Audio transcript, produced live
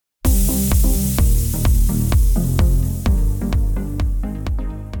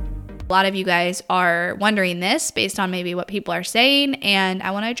A lot of you guys are wondering this based on maybe what people are saying, and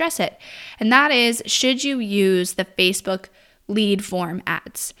I want to address it. And that is, should you use the Facebook lead form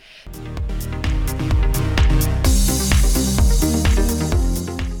ads?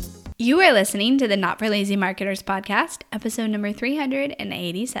 You are listening to the Not for Lazy Marketers podcast, episode number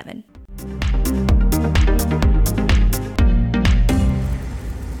 387.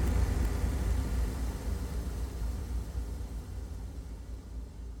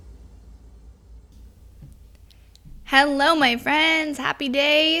 Hello, my friends. Happy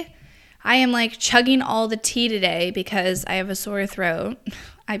day. I am chugging all the tea today because I have a sore throat.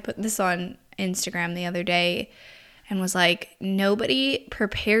 I put this on Instagram the other day and was like, nobody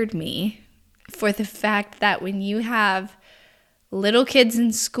prepared me for the fact that when you have little kids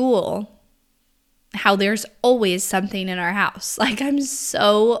in school, how there's always something in our house. I'm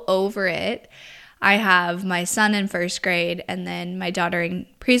so over it. I have my son in first grade and then my daughter in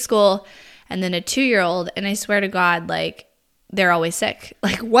preschool and then a 2-year-old, and I swear to God, they're always sick.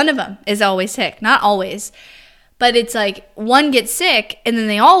 One of them is always sick. Not always, but it's one gets sick, and then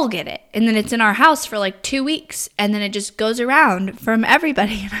they all get it, and then it's in our house for 2 weeks, and then it just goes around from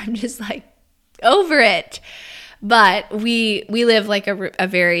everybody, and I'm just over it. But we live a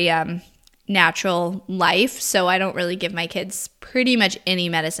very natural life, so I don't really give my kids pretty much any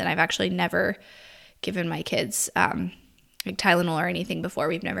medicine. I've actually never given my kids Tylenol or anything before.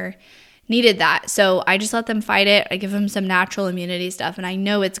 We've never needed that. So I just let them fight it. I give them some natural immunity stuff. And I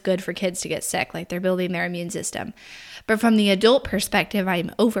know it's good for kids to get sick. They're building their immune system. But from the adult perspective,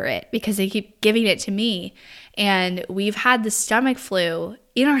 I'm over it because they keep giving it to me. And we've had the stomach flu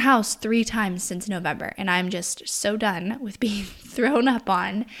in our house 3 times since November. And I'm just so done with being thrown up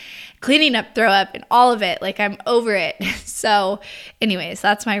on, cleaning up throw up and all of it. I'm over it. So anyways,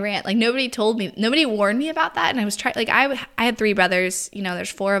 that's my rant. Nobody told me, nobody warned me about that. And I was trying, I had 3 brothers, there's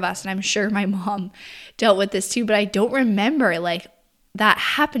 4 of us. And I'm sure my mom dealt with this too. But I don't remember that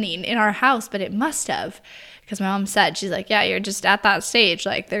happening in our house. But it must have. Because my mom said, she's yeah, you're just at that stage.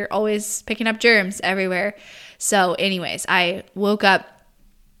 They're always picking up germs everywhere. So anyways, I woke up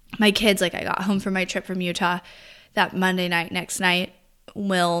my kids, I got home from my trip from Utah that Monday night. Next night,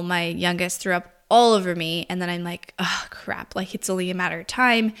 Will, my youngest, threw up all over me. And then I'm oh, crap. It's only a matter of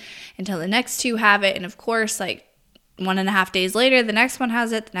time until the next 2 have it. And of course, 1.5 days later, the next one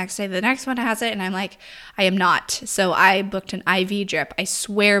has it. The next day, the next one has it. And I'm I am not. So I booked an IV drip. I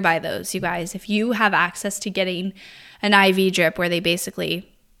swear by those, you guys. If you have access to getting an IV drip where they basically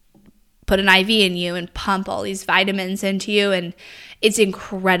put an IV in you and pump all these vitamins into you, and it's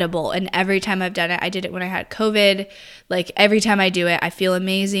incredible. And every time I've done it, I did it when I had COVID. Every time I do it, I feel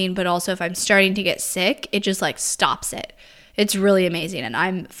amazing. But also if I'm starting to get sick, it just stops it. It's really amazing. And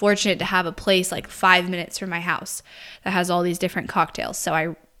I'm fortunate to have a place 5 minutes from my house that has all these different cocktails. So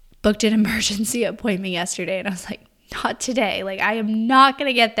I booked an emergency appointment yesterday and I was not today. I am not going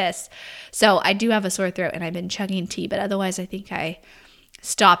to get this. So I do have a sore throat and I've been chugging tea, but otherwise I think I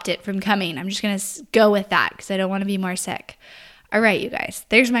stopped it from coming. I'm just going to go with that because I don't want to be more sick. All right, you guys,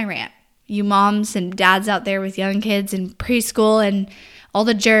 there's my rant. You moms and dads out there with young kids in preschool and all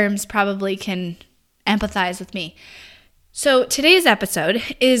the germs probably can empathize with me. So today's episode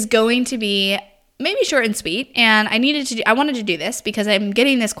is going to be maybe short and sweet, and I wanted to do this because I'm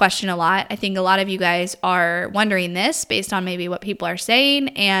getting this question a lot. I think a lot of you guys are wondering this based on maybe what people are saying,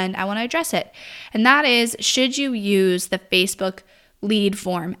 and I want to address it. And that is, should you use the Facebook lead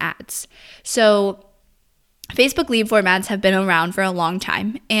form ads? So Facebook lead form ads have been around for a long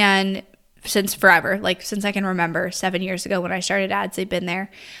time, and since forever, since I can remember 7 years ago when I started ads, they've been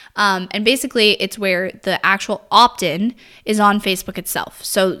there. And basically it's where the actual opt-in is on Facebook itself.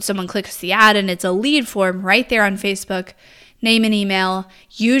 So someone clicks the ad and it's a lead form right there on Facebook, name and email,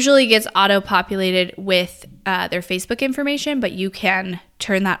 usually gets auto-populated with their Facebook information, but you can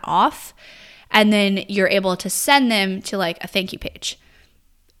turn that off. And then you're able to send them to a thank you page.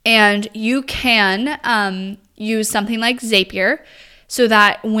 And you can use something like Zapier, so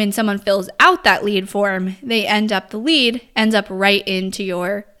that when someone fills out that lead form, the lead ends up right into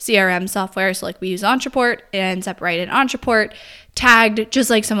your CRM software. So we use Ontraport, it ends up right in Ontraport, tagged just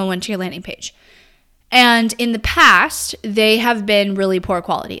like someone went to your landing page. And in the past, they have been really poor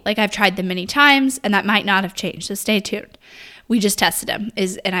quality. I've tried them many times and that might not have changed. So stay tuned. We just tested them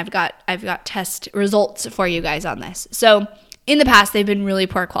and I've got test results for you guys on this. So in the past, they've been really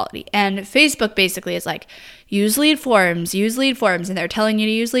poor quality. And Facebook basically is use lead forms, and they're telling you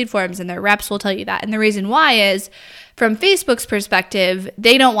to use lead forms, and their reps will tell you that. And the reason why is, from Facebook's perspective,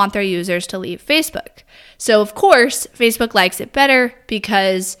 they don't want their users to leave Facebook. So, of course, Facebook likes it better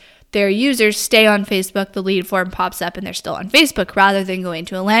because their users stay on Facebook, the lead form pops up and they're still on Facebook rather than going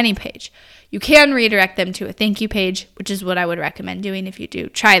to a landing page. You can redirect them to a thank you page, which is what I would recommend doing if you do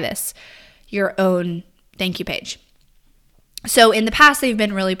try this, your own thank you page. So in the past, they've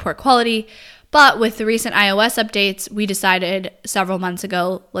been really poor quality, but with the recent iOS updates, we decided several months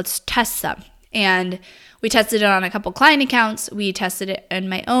ago, let's test them. And we tested it on a couple client accounts. We tested it in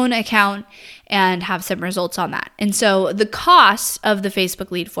my own account and have some results on that. And so the cost of the Facebook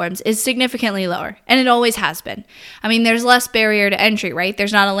lead forms is significantly lower, and it always has been. I mean, there's less barrier to entry, right?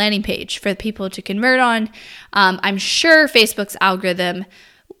 There's not a landing page for people to convert on. I'm sure Facebook's algorithm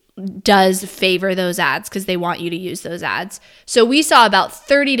does favor those ads because they want you to use those ads. So we saw about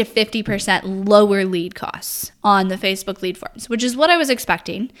 30 to 50% lower lead costs on the Facebook lead forms, which is what I was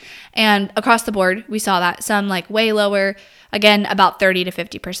expecting. And across the board, we saw that some like way lower, again, about 30 to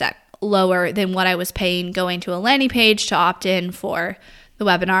 50% lower than what I was paying going to a landing page to opt in for the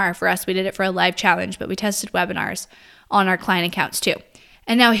webinar. For us, we did it for a live challenge, but we tested webinars on our client accounts too.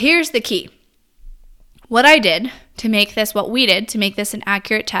 And now here's the key. What I did to make this, what we did to make this an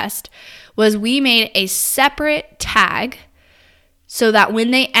accurate test, was we made a separate tag so that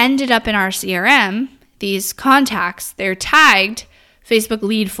when they ended up in our CRM, these contacts, they're tagged Facebook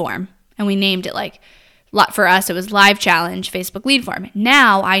lead form. And we named it like, for us, it was live challenge Facebook lead form.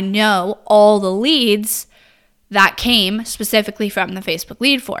 Now I know all the leads that came specifically from the Facebook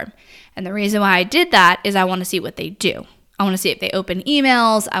lead form. And the reason why I did that is I want to see what they do. I want to see if they open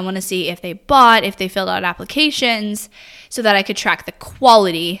emails. I want to see if they bought, if they filled out applications, so that I could track the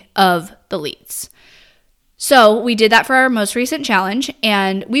quality of the leads. So we did that for our most recent challenge,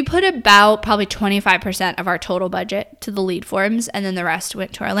 and we put about probably 25% of our total budget to the lead forms, and then the rest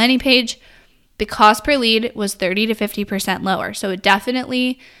went to our landing page. The cost per lead was 30 to 50% lower, so it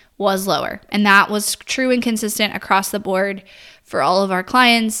definitely was lower. And that was true and consistent across the board for all of our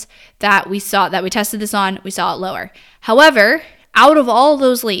clients that we saw, that we tested this on, we saw it lower. However, out of all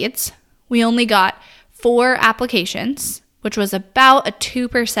those leads, we only got 4 applications, which was about a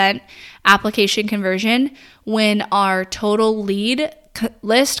 2% application conversion when our total lead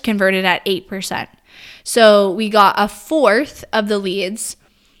list converted at 8%. So we got a fourth of the leads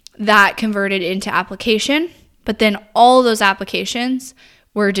that converted into application, but then all those applications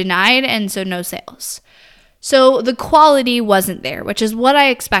were denied, and so no sales. So the quality wasn't there, which is what I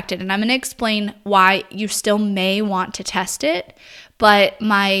expected. And I'm going to explain why you still may want to test it. But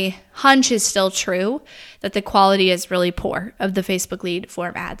my hunch is still true that the quality is really poor of the Facebook lead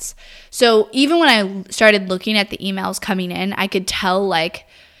form ads. So even when I started looking at the emails coming in, I could tell like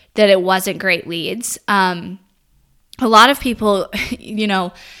that it wasn't great leads. A lot of people,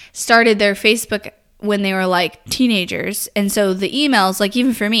 started their Facebook when they were like teenagers. And so the emails, like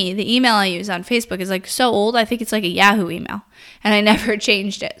even for me, the email I use on Facebook is like so old. I think it's like a Yahoo email, and I never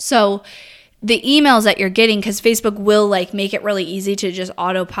changed it. So the emails that you're getting, because Facebook will like make it really easy to just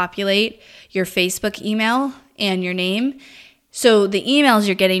auto-populate your Facebook email and your name. So the emails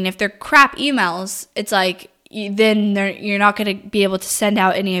you're getting, if they're crap emails, it's like then you're not going to be able to send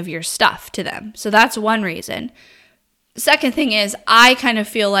out any of your stuff to them. So that's one reason. Second thing is, I kind of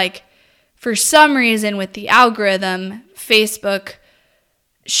feel like for some reason with the algorithm, Facebook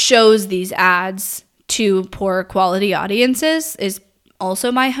shows these ads to poor quality audiences is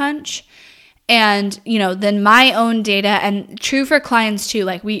also my hunch. And, then my own data, and true for clients too,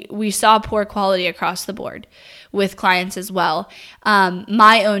 like we saw poor quality across the board with clients as well.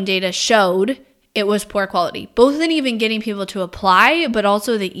 My own data showed it was poor quality, both in even getting people to apply, but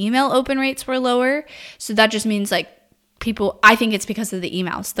also the email open rates were lower. So that just means like people, I think it's because of the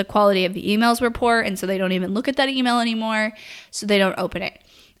emails. The quality of the emails were poor, and so they don't even look at that email anymore, so they don't open it.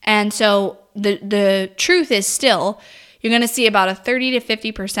 And so the truth is still, you're going to see about a 30 to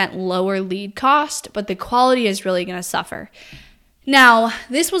 50% lower lead cost, but the quality is really going to suffer. Now,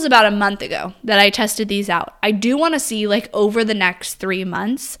 this was about a month ago that I tested these out. I do want to see like over the next 3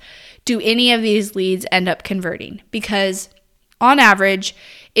 months, do any of these leads end up converting? Because on average,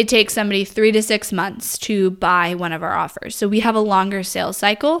 it takes somebody 3 to 6 months to buy one of our offers. So we have a longer sales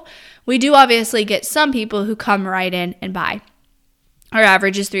cycle. We do obviously get some people who come right in and buy. Our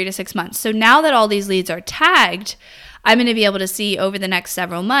average is 3 to 6 months. So now that all these leads are tagged, I'm going to be able to see over the next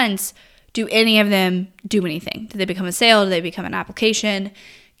several months, do any of them do anything? Do they become a sale? Do they become an application?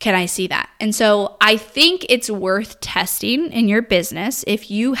 Can I see that? And so I think it's worth testing in your business if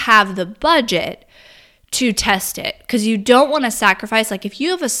you have the budget to test it, because you don't want to sacrifice. Like if you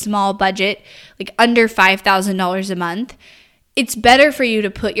have a small budget, like under $5,000 a month, it's better for you to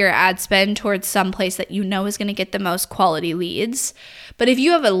put your ad spend towards some place that you know is going to get the most quality leads. But if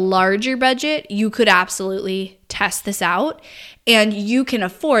you have a larger budget, you could absolutely test this out, and you can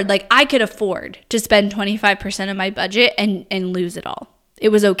afford, like I could afford to spend 25% of my budget and lose it all. It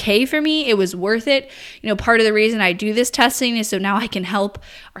was okay for me. It was worth it. Part of the reason I do this testing is so now I can help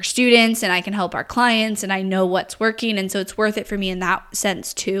our students and I can help our clients, and I know what's working. And so it's worth it for me in that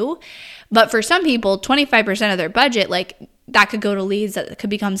sense too. But for some people, 25% of their budget, like that could go to leads that could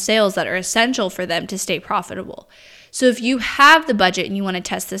become sales that are essential for them to stay profitable. So if you have the budget and you want to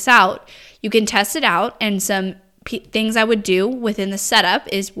test this out, you can test it out. And some things I would do within the setup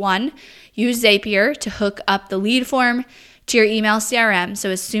is, one, use Zapier to hook up the lead form to your email CRM. So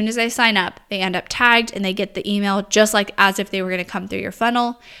as soon as they sign up, they end up tagged and they get the email just like as if they were going to come through your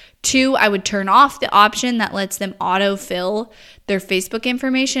funnel. 2, I would turn off the option that lets them autofill their Facebook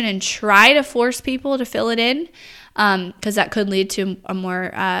information and try to force people to fill it in, because that could lead to a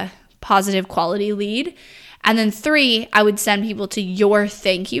more positive quality lead. And then 3, I would send people to your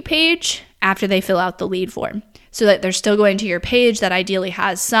thank you page after they fill out the lead form, so that they're still going to your page that ideally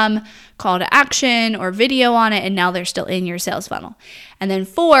has some call to action or video on it, and now they're still in your sales funnel. And then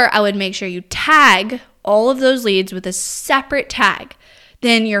 4, I would make sure you tag all of those leads with a separate tag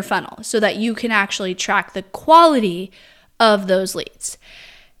than your funnel, so that you can actually track the quality of those leads.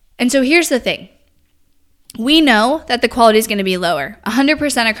 And so here's the thing. We know that the quality is going to be lower.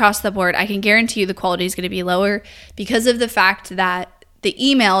 100% across the board, I can guarantee you the quality is going to be lower because of the fact that the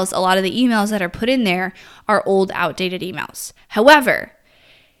emails, a lot of the emails that are put in there are old, outdated emails. However,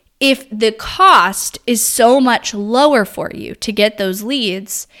 if the cost is so much lower for you to get those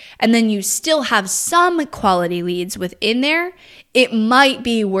leads, and then you still have some quality leads within there, it might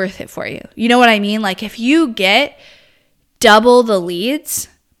be worth it for you. You know what I mean? Like if you get double the leads,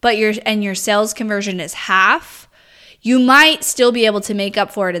 but your sales conversion is half, you might still be able to make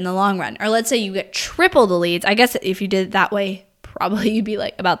up for it in the long run. Or let's say you get triple the leads. I guess if you did it that way, probably you'd be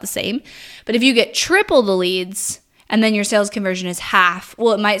like about the same. But if you get triple the leads and then your sales conversion is half,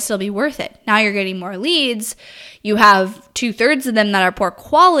 well, it might still be worth it. Now you're getting more leads. You have 2/3 of them that are poor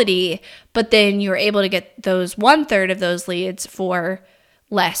quality, but then you're able to get those 1/3 of those leads for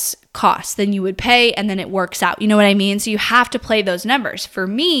less cost than you would pay, and then it works out. You know what I mean? So you have to play those numbers. For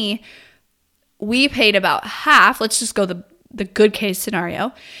me, we paid about half. Let's just go the good case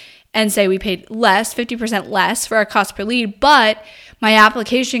scenario and say we paid less, 50% less for our cost per lead, but my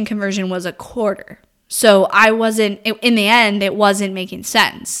application conversion was 1/4. So in the end, it wasn't making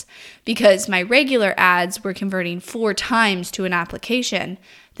sense because my regular ads were converting 4 times to an application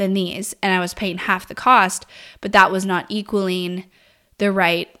than these, and I was paying half the cost, but that was not equaling the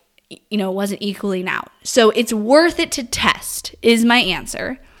right, it wasn't equaling out. So it's worth it to test is my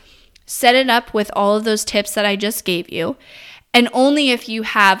answer. Set it up with all of those tips that I just gave you. And only if you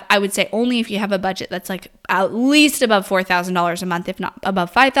have a budget that's like at least above $4,000 a month, if not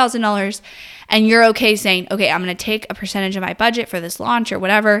above $5,000, and you're okay saying, okay, I'm going to take a percentage of my budget for this launch or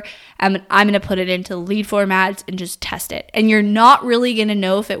whatever, I'm going to put it into lead form ads and just test it. And you're not really going to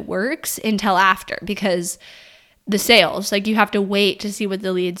know if it works until after, because the sales, like you have to wait to see what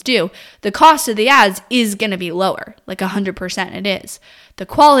the leads do. The cost of the ads is going to be lower, like 100% it is. The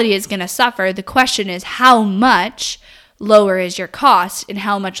quality is going to suffer. The question is how much lower is your cost and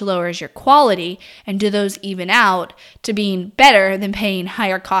how much lower is your quality, and do those even out to being better than paying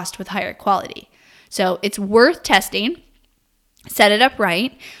higher cost with higher quality? So it's worth testing. Set it up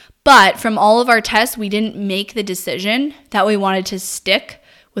right. But from all of our tests, we didn't make the decision that we wanted to stick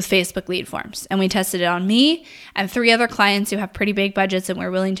with Facebook lead forms. And we tested it on me and 3 other clients who have pretty big budgets and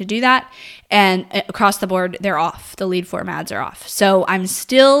were willing to do that. And across the board, they're off. The lead form ads are off. So I'm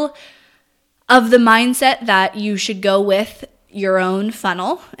still of the mindset that you should go with your own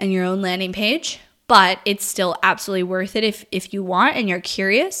funnel and your own landing page, but it's still absolutely worth it if you want and you're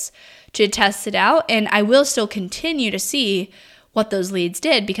curious to test it out. And I will still continue to see what those leads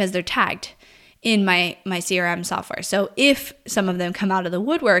did because they're tagged in my CRM software. So if some of them come out of the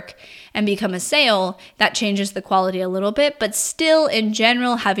woodwork and become a sale, that changes the quality a little bit, but still in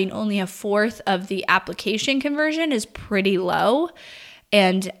general, having only 1/4 of the application conversion is pretty low.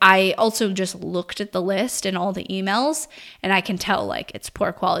 And I also just looked at the list and all the emails, and I can tell like it's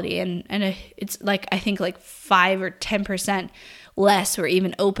poor quality, and it's like I think like 5 or 10% less were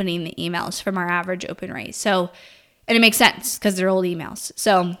even opening the emails from our average open rate. So, and it makes sense because they're old emails.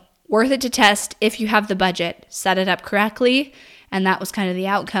 So worth it to test if you have the budget. Set it up correctly. And that was kind of the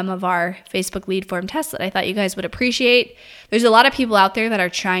outcome of our Facebook lead form test that I thought you guys would appreciate. There's a lot of people out there that are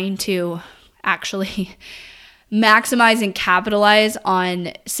trying to actually maximize and capitalize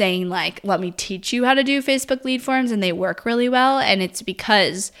on saying like, let me teach you how to do Facebook lead forms, and they work really well. And it's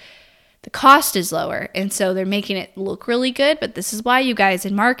because the cost is lower. And so they're making it look really good. But this is why, you guys,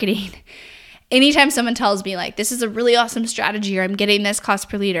 in marketing, anytime someone tells me like, this is a really awesome strategy, or I'm getting this cost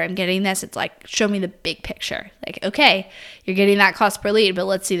per lead, or I'm getting this, it's like, show me the big picture. Like, okay, you're getting that cost per lead, but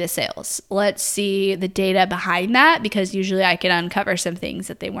let's see the sales. Let's see the data behind that, because usually I can uncover some things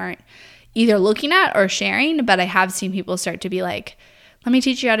that they weren't either looking at or sharing. But I have seen people start to be like, let me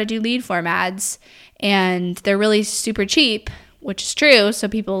teach you how to do lead form ads. And they're really super cheap, which is true. So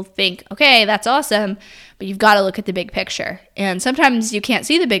people think, okay, that's awesome, but you've got to look at the big picture. And sometimes you can't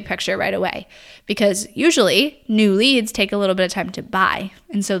see the big picture right away, because usually new leads take a little bit of time to buy.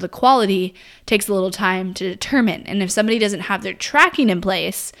 And so the quality takes a little time to determine. And if somebody doesn't have their tracking in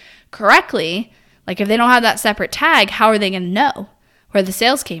place correctly, like if they don't have that separate tag, how are they going to know where the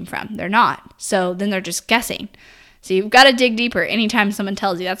sales came from? They're not. So then they're just guessing. So you've got to dig deeper anytime someone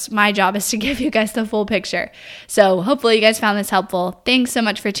tells you. That's my job, is to give you guys the full picture. So hopefully you guys found this helpful. Thanks so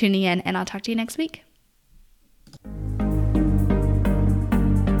much for tuning in, and I'll talk to you next week.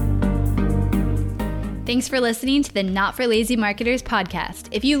 Thanks for listening to the Not for Lazy Marketers podcast.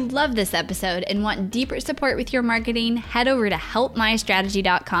 If you love this episode and want deeper support with your marketing, head over to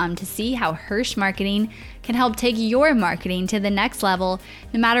helpmystrategy.com to see how Hirsch Marketing can help take your marketing to the next level,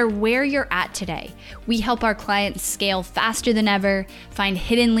 no matter where you're at today. We help our clients scale faster than ever, find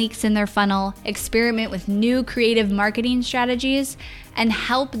hidden leaks in their funnel, experiment with new creative marketing strategies, and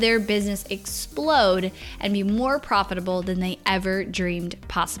help their business explode and be more profitable than they ever dreamed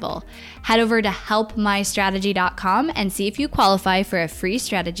possible. Head over to helpmystrategy.com and see if you qualify for a free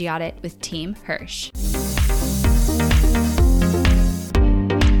strategy audit with Team Hirsch.